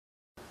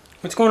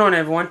What's going on,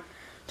 everyone?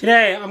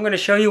 Today I'm going to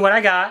show you what I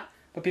got,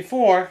 but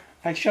before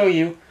I show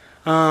you,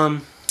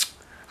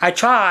 I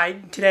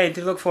tried today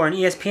to look for an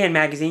ESPN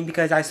magazine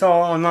because I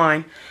saw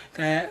online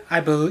that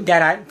I believe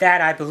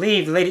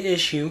the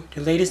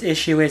latest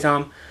issue is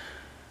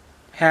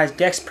has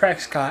Dak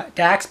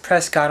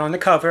Prescott on the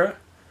cover.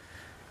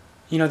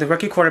 You know, the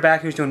rookie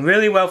quarterback who's doing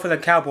really well for the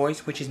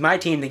Cowboys, which is my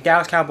team, the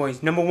Dallas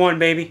Cowboys, #1,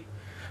 baby.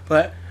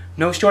 But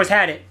no stores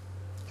had it.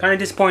 Kind of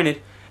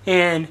disappointed.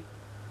 And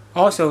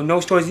also, no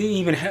stores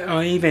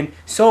even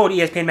sold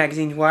ESPN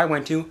magazines where I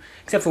went to,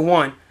 except for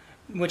one,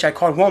 which I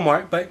called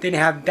Walmart, but didn't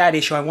have that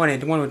issue I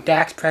wanted, the one with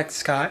Dak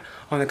Prescott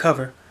on the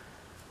cover.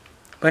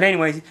 But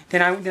anyways,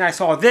 then I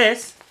saw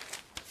this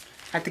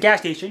at the gas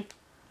station,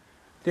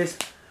 this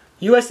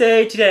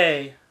USA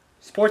Today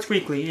Sports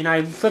Weekly, and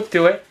I flipped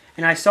through it,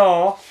 and I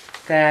saw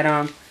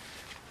that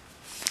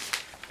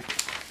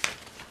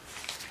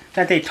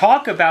that they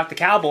talk about the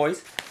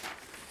Cowboys,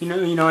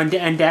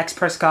 and Dak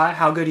Prescott,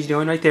 how good he's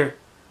doing right there.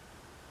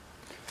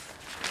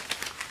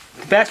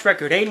 Best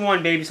record,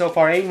 8-1, baby, so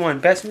far,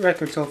 8-1. Best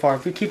record so far.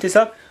 If we keep this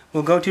up,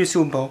 we'll go to the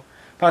Super Bowl.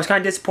 But I was kind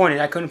of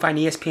disappointed I couldn't find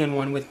the ESPN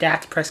one with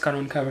Dak Prescott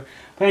on the cover.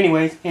 But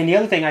anyways, and the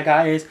other thing I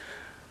got is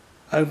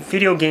a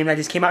video game that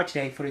just came out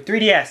today for the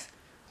 3DS.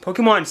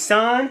 Pokemon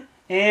Sun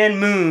and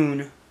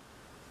Moon.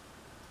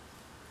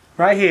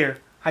 Right here,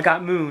 I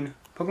got Moon.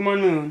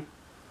 Pokemon Moon.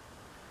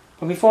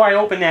 But before I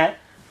open that,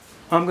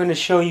 I'm going to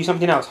show you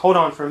something else. Hold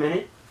on for a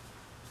minute.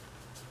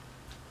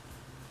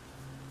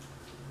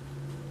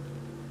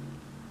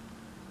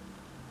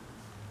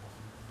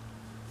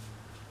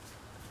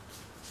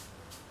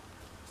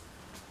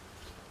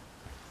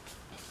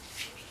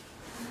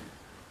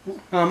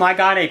 I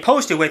got a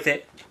poster with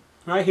it,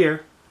 right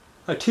here,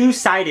 a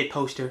two-sided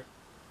poster.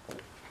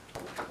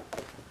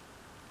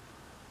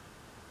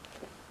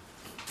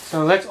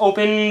 So let's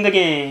open the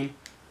game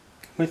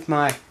with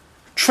my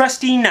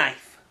trusty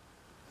knife.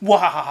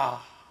 Wahahaha!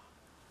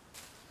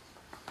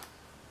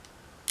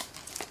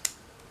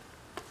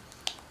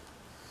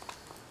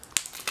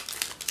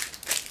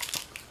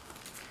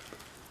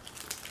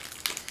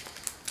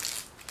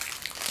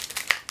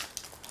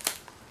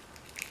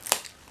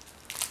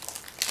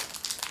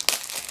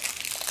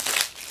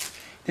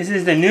 This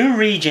is the new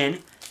region,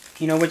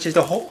 which is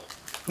the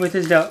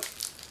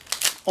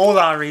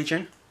Ola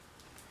region.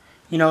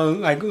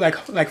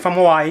 Like from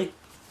Hawaii,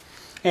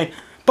 and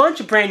bunch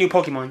of brand new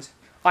Pokemons.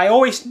 I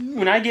always,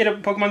 when I get a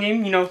Pokemon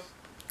game, one of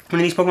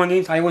these Pokemon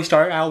games, I always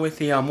start out with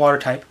the water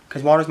type,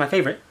 because water is my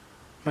favorite,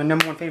 my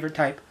 #1 favorite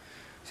type.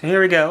 So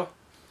here we go.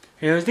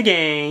 Here's the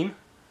game.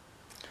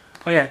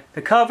 Oh yeah,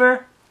 the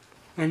cover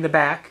and the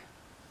back,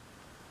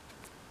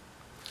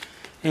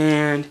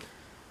 and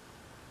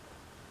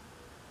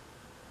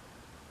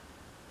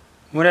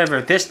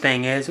whatever this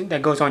thing is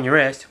that goes on your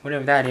wrist,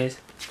 whatever that is,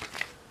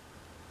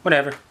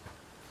 whatever.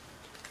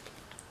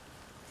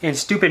 And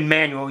stupid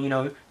manual,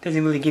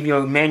 doesn't really give you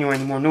a manual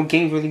anymore. No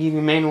games really give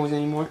you manuals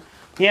anymore.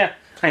 Yeah,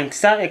 I'm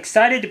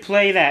excited to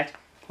play that.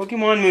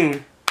 Pokemon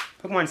Moon.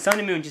 Pokemon Sun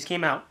and Moon just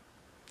came out.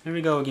 Here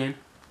we go again.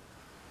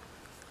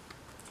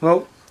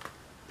 Well,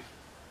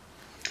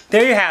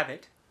 there you have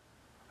it.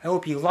 I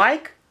hope you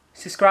like,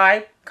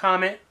 subscribe,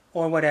 comment,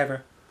 or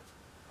whatever.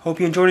 Hope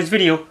you enjoyed this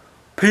video.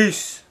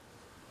 Peace.